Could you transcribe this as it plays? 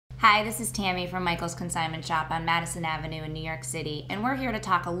Hi, this is Tammy from Michael's Consignment Shop on Madison Avenue in New York City, and we're here to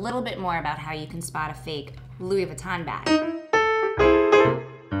talk a little bit more about how you can spot a fake Louis Vuitton bag.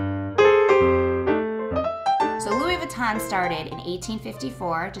 So Louis Vuitton started in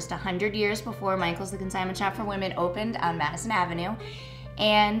 1854, just 100 years before Michael's the Consignment Shop for Women opened on Madison Avenue,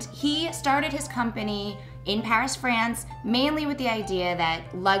 and he started his company in Paris, France, mainly with the idea that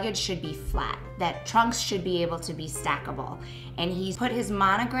luggage should be flat, that trunks should be able to be stackable. And he put his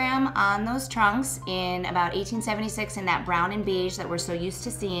monogram on those trunks in about 1876 in that brown and beige that we're so used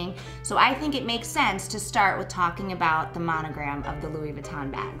to seeing. So I think it makes sense to start with talking about the monogram of the Louis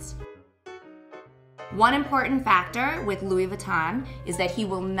Vuitton bags. One important factor with Louis Vuitton is that he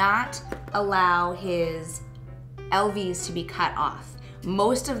will not allow his LVs to be cut off.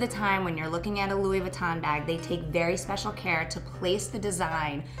 Most of the time when you're looking at a Louis Vuitton bag, they take very special care to place the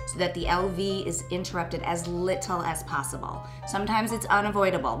design so that the LV is interrupted as little as possible. Sometimes it's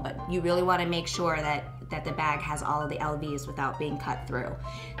unavoidable, but you really want to make sure that the bag has all of the LVs without being cut through.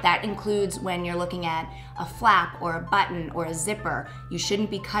 That includes when you're looking at a flap or a button or a zipper. You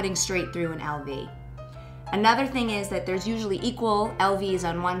shouldn't be cutting straight through an LV. Another thing is that there's usually equal LVs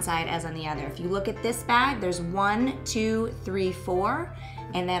on one side as on the other. If you look at this bag, there's 1, 2, 3, 4.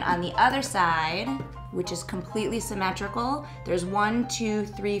 And then on the other side, which is completely symmetrical, there's 1, 2,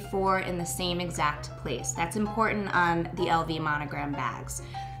 3, 4 in the same exact place. That's important on the LV monogram bags.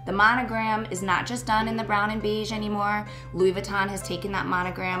 The monogram is not just done in the brown and beige anymore. Louis Vuitton has taken that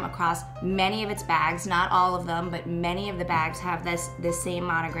monogram across many of its bags, not all of them, but many of the bags have this same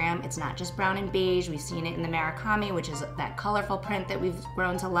monogram. It's not just brown and beige. We've seen it in the Murakami, which is that colorful print that we've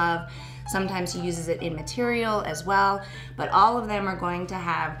grown to love. Sometimes he uses it in material as well, but all of them are going to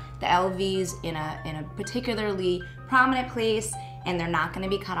have the LVs in a particularly prominent place, and they're not going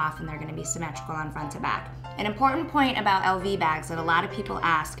to be cut off, and they're going to be symmetrical on front to back. An important point about LV bags that a lot of people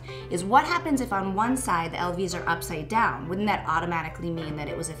ask is what happens if on one side the LVs are upside down? Wouldn't that automatically mean that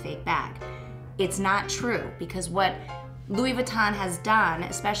it was a fake bag? It's not true, because what Louis Vuitton has done,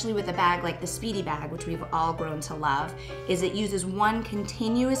 especially with a bag like the Speedy bag, which we've all grown to love, is it uses one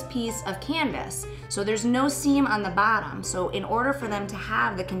continuous piece of canvas. So there's no seam on the bottom. So in order for them to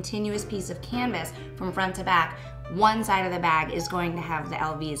have the continuous piece of canvas from front to back, one side of the bag is going to have the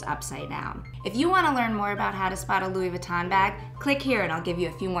LVs upside down. If you want to learn more about how to spot a Louis Vuitton bag, click here and I'll give you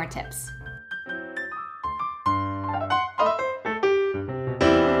a few more tips.